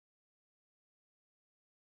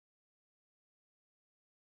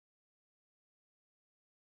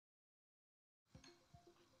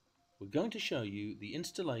We're going to show you the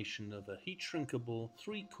installation of a heat shrinkable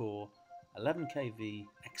 3-core 11 kV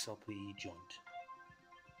XLPE joint.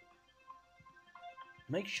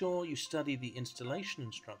 Make sure you study the installation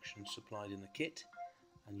instructions supplied in the kit,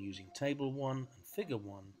 and using Table 1 and Figure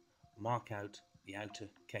 1 mark out the outer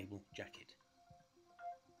cable jacket.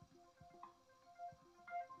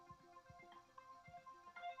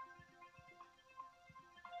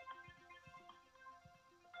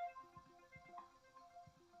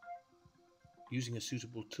 Using a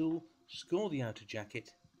suitable tool, score the outer jacket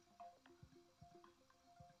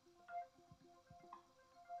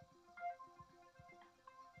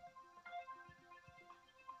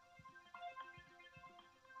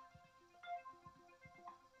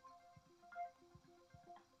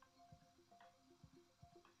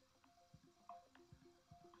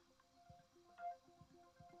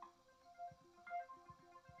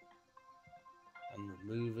and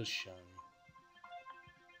remove as shown.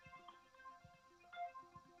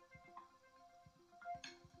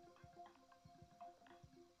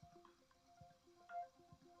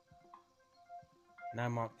 Now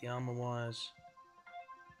mark the armour wires,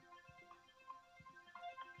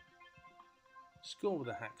 score with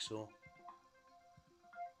a hacksaw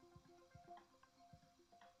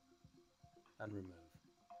and remove.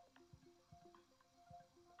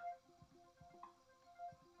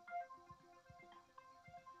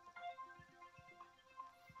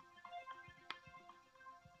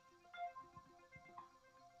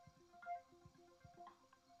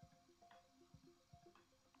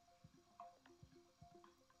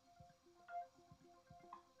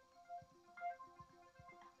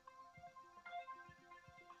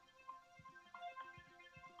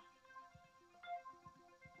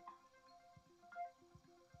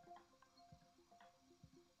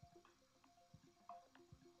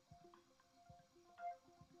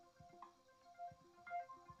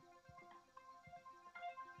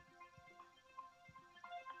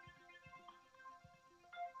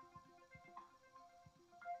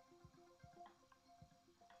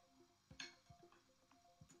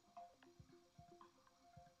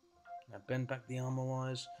 Now bend back the armour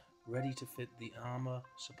wires, ready to fit the armour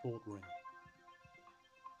support ring.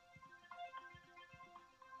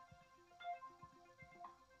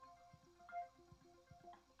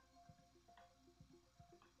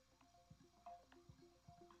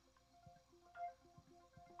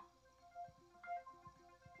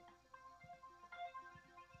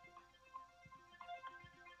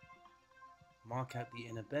 Mark out the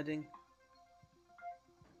inner bedding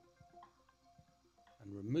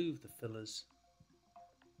and remove the fillers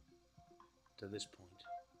to this point.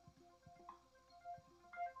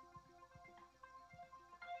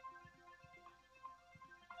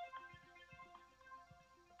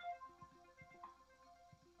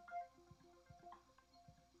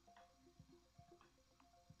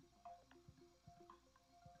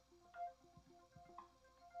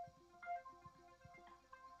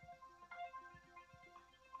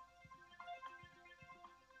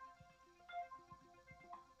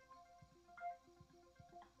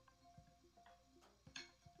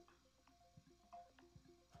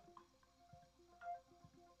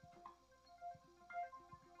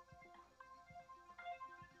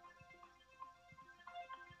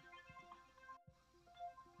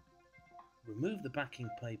 Remove the backing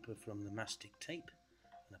paper from the mastic tape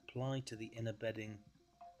and apply to the inner bedding.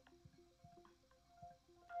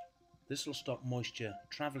 This will stop moisture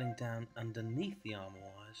travelling down underneath the armour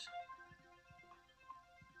wires.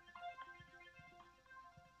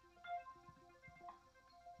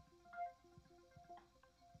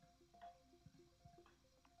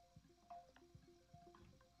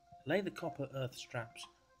 Lay the copper earth straps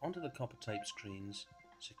onto the copper tape screens,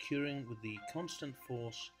 securing with the constant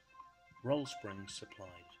force roll springs supplied.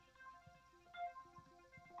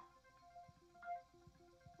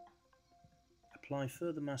 Apply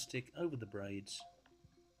further mastic over the braids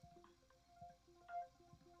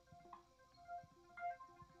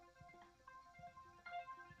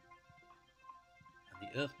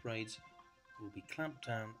and the earth braids will be clamped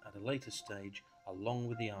down at a later stage along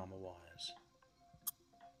with the armour wires.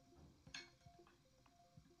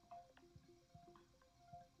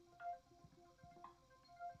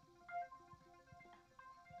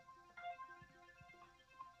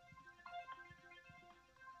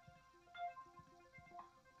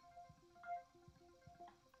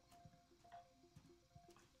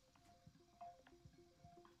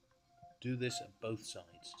 Do this at both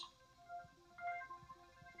sides.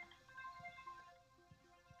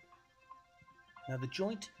 Now the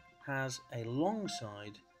joint has a long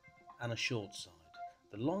side and a short side.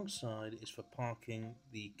 The long side is for parking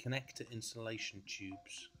the connector insulation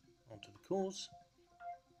tubes onto the cores.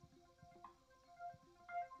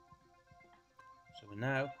 So we're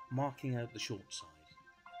now marking out the short side.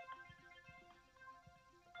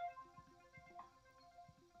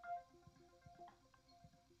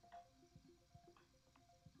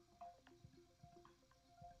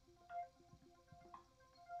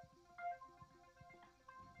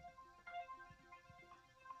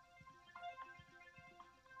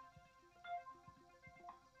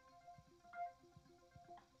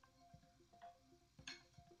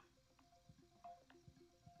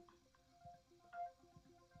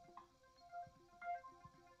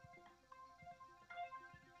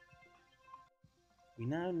 We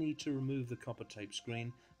now need to remove the copper tape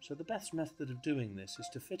screen, so the best method of doing this is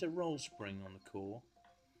to fit a roll spring on the core,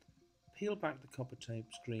 peel back the copper tape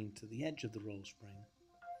screen to the edge of the roll spring,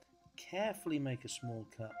 carefully make a small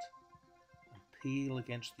cut and peel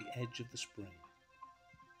against the edge of the spring.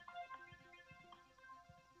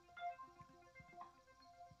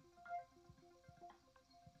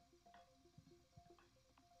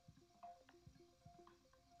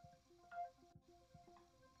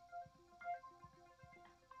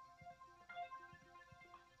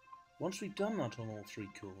 Once we've done that on all three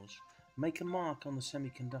cores, make a mark on the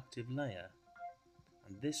semiconductive layer,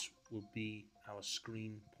 and this will be our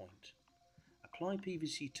screen point. Apply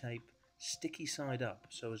PVC tape sticky side up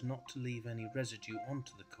so as not to leave any residue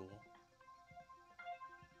onto the core.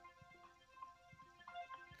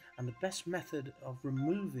 And the best method of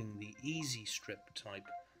removing the easy strip type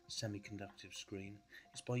semiconductive screen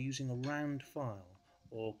is by using a round file,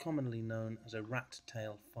 or commonly known as a rat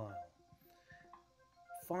tail file.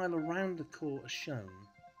 File around the core as shown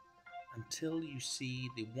until you see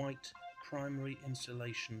the white primary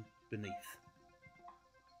insulation beneath.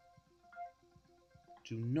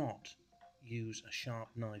 Do not use a sharp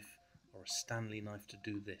knife or a Stanley knife to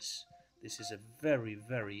do this. This is a very,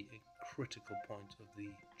 very critical point of the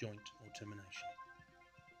joint or termination.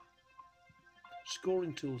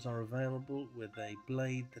 Scoring tools are available with a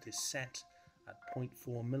blade that is set at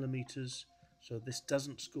 0.4 millimeters, so this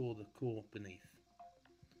doesn't score the core beneath.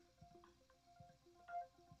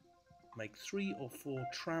 Make 3 or 4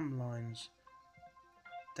 tram lines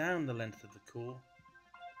down the length of the core,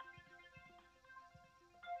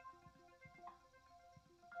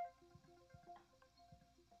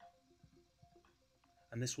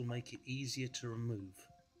 and this will make it easier to remove.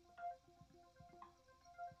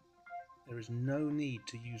 There is no need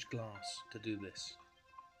to use glass to do this.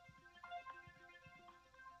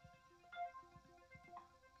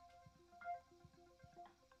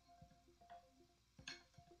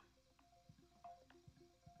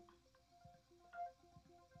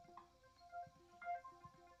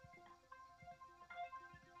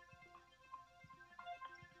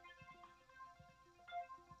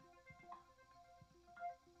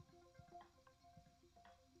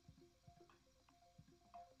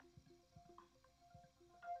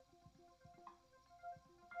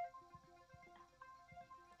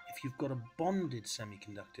 If you've got a bonded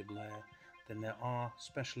semiconductive layer, then there are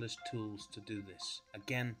specialist tools to do this.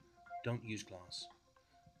 Again, don't use glass.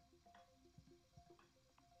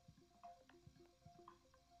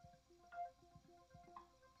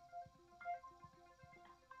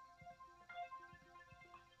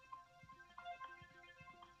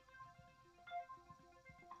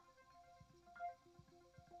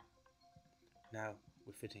 Now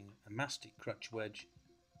we're fitting a mastic crutch wedge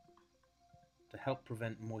to help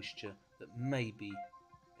prevent moisture that may be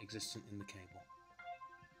existent in the cable.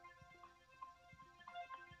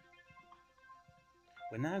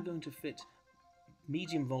 We're now going to fit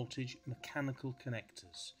medium voltage mechanical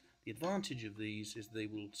connectors. The advantage of these is they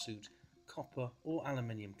will suit copper or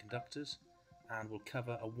aluminium conductors and will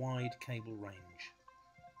cover a wide cable range.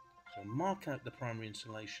 So mark out the primary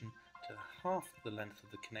insulation to half the length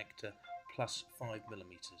of the connector plus 5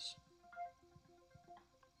 millimeters.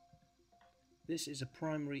 This is a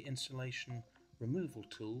primary insulation removal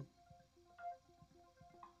tool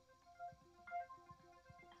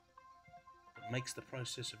that makes the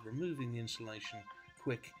process of removing the insulation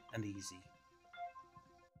quick and easy.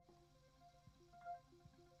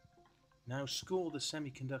 Now score the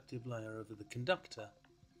semiconductive layer over the conductor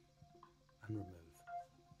and remove.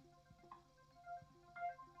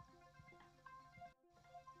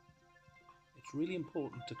 It's really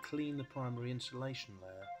important to clean the primary insulation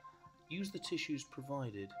layer. Use the tissues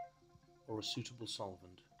provided or a suitable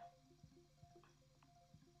solvent.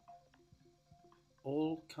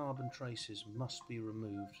 All carbon traces must be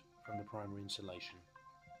removed from the primary insulation.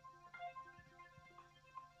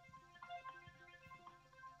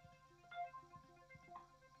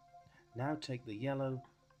 Now take the yellow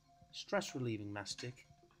stress relieving mastic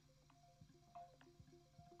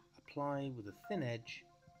apply with a thin edge,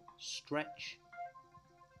 stretch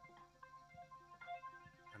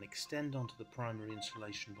and extend onto the primary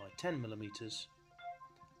insulation by 10 mm,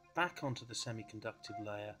 back onto the semiconductive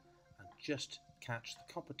layer and just catch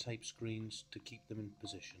the copper tape screens to keep them in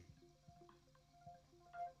position.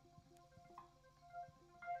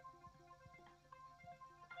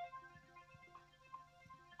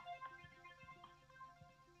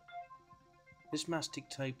 This mastic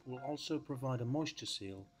tape will also provide a moisture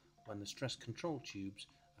seal when the stress control tubes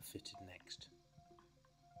are fitted next.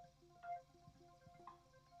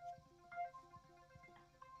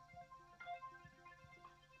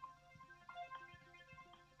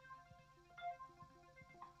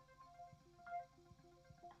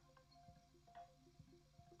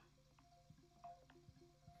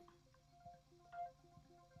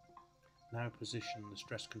 Now position the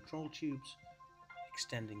stress control tubes,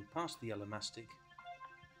 extending past the yellow mastic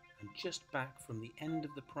and just back from the end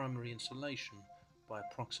of the primary insulation by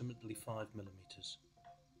approximately 5 mm.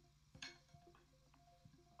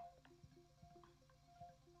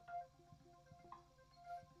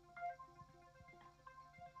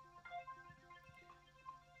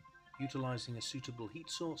 Utilizing a suitable heat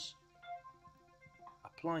source,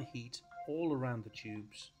 apply heat all around the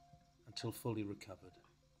tubes until fully recovered.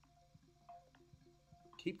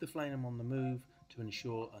 Keep the flame on the move to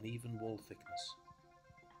ensure an even wall thickness.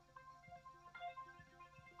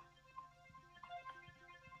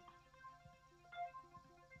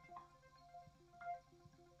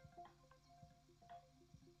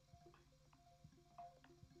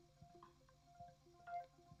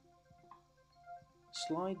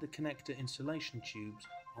 Slide the connector insulation tubes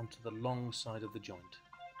onto the long side of the joint.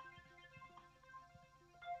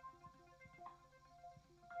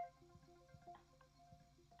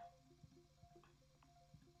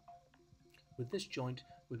 With this joint,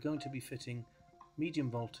 we're going to be fitting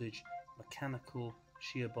medium voltage mechanical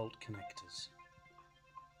shear bolt connectors.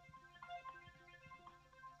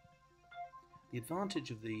 The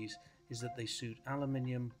advantage of these is that they suit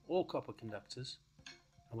aluminium or copper conductors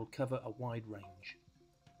and will cover a wide range.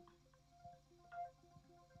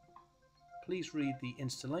 Please read the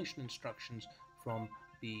installation instructions from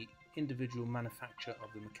the individual manufacturer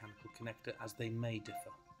of the mechanical connector, as they may differ.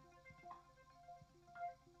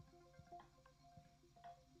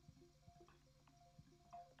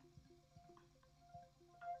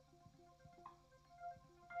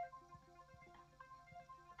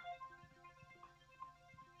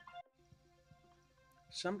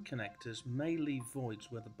 Some connectors may leave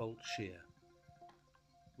voids where the bolts shear.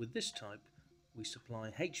 With this type, we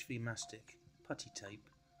supply HV mastic putty tape,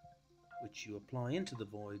 which you apply into the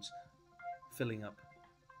voids, filling up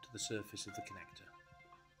to the surface of the connector.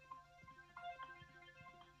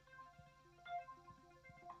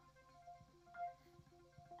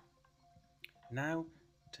 Now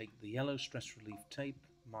take the yellow stress relief tape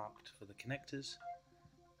marked for the connectors,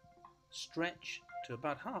 stretch to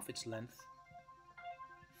about half its length,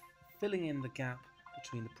 filling in the gap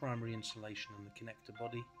between the primary insulation and the connector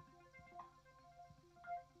body,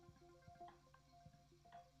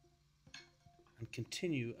 and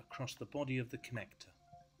continue across the body of the connector.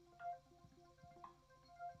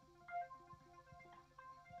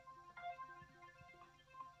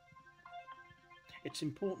 It's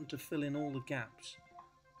important to fill in all the gaps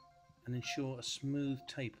and ensure a smooth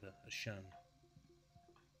taper as shown.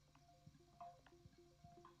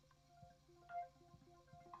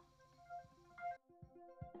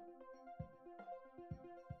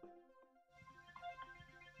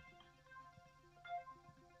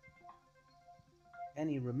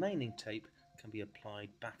 Any remaining tape can be applied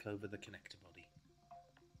back over the connector body.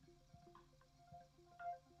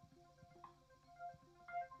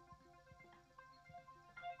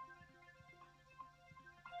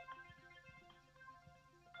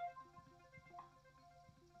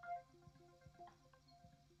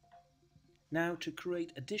 Now, to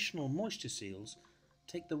create additional moisture seals,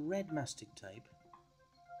 take the red mastic tape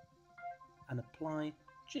and apply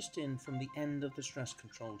just in from the end of the stress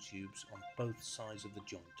control tubes on both sides of the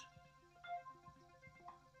joint.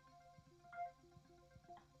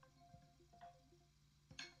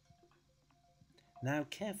 Now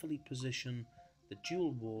carefully position the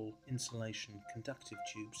dual wall insulation conductive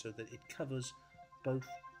tube so that it covers both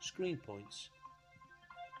screen points .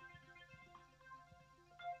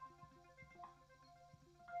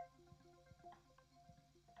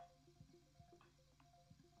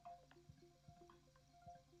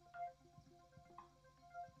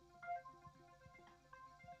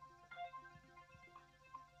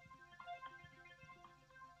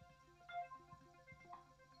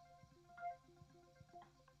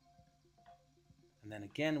 and then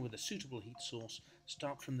again with a suitable heat source,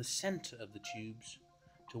 start from the centre of the tubes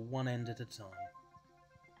to one end at a time.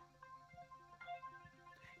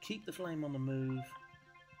 Keep the flame on the move.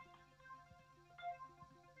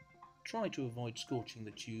 Try to avoid scorching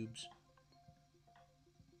the tubes.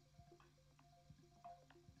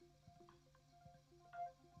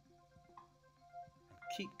 And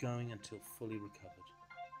keep going until fully recovered.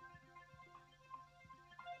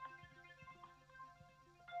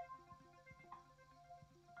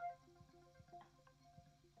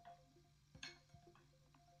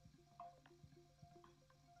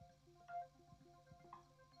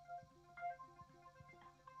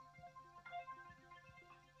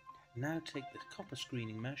 Now take the copper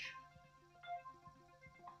screening mesh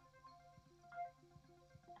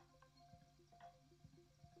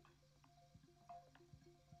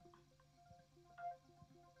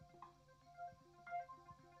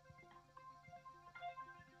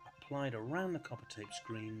applied around the copper tape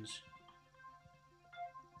screens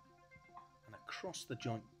and across the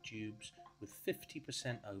joint tubes with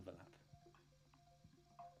 50% overlap.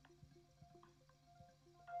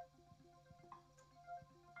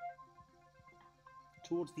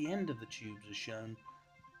 Towards the end of the tubes as shown,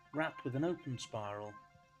 wrap with an open spiral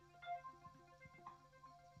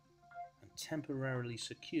and temporarily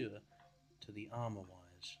secure to the armour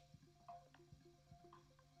wires.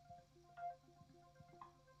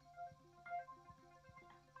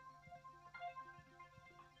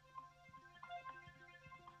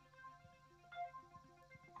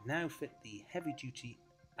 Now fit the heavy-duty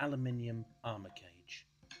aluminium armour cage.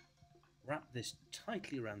 Wrap this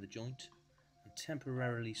tightly around the joint and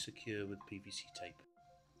temporarily secure with PVC tape.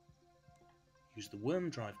 Use the worm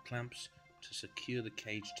drive clamps to secure the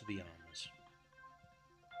cage to the armours.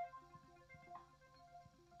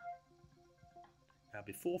 Now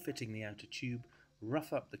before fitting the outer tube,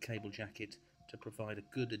 rough up the cable jacket to provide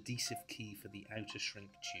a good adhesive key for the outer shrink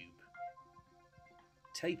tube.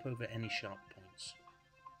 Tape over any sharp points.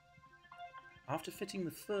 After fitting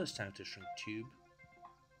the first outer shrink tube,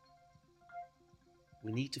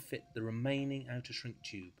 we need to fit the remaining outer shrink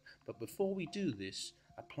tube, but before we do this,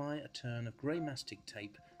 apply a turn of grey mastic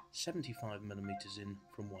tape 75mm in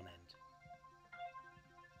from one end.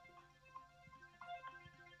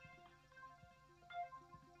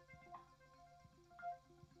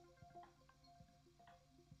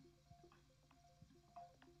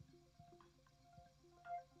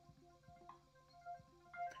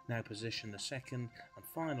 Now position the second and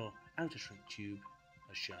final outer shrink tube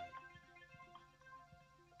as shown.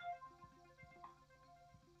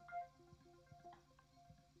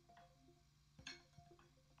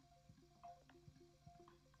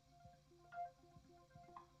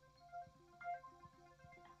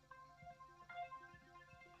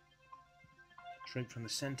 Shrink from the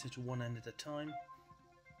centre to one end at a time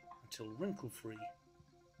until wrinkle free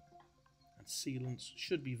and sealants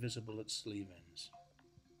should be visible at sleeve ends.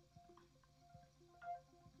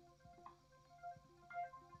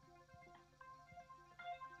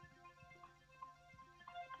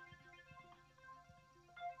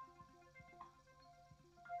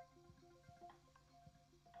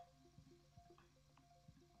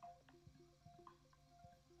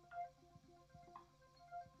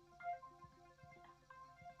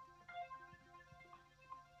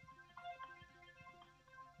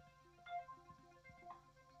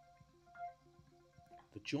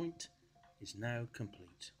 The joint is now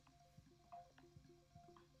complete.